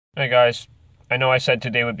Hey guys, I know I said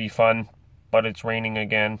today would be fun, but it's raining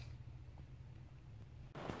again.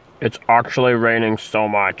 It's actually raining so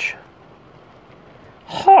much.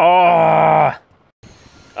 I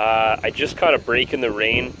just caught a break in the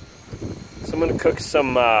rain, so I'm gonna cook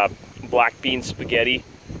some black bean spaghetti.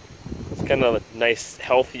 It's kind of a nice,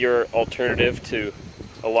 healthier alternative to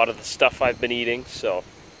a lot of the stuff I've been eating, so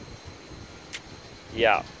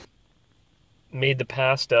yeah. Made the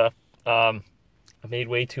pasta. I made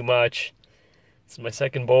way too much. It's my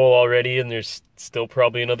second bowl already, and there's still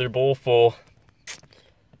probably another bowl full.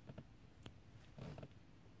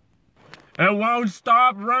 It won't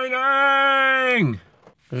stop raining!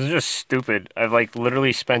 This is just stupid. I've like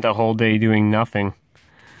literally spent a whole day doing nothing.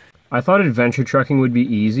 I thought adventure trekking would be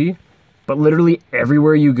easy, but literally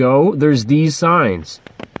everywhere you go, there's these signs.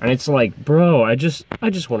 And it's like, bro, I just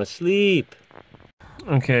want to sleep.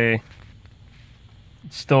 Okay.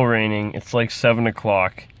 It's still raining. It's like 7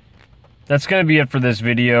 o'clock. That's gonna be it for this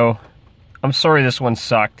video. I'm sorry this one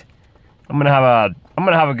sucked. I'm gonna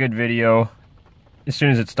have a good video as soon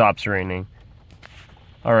as it stops raining.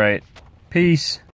 Alright. Peace.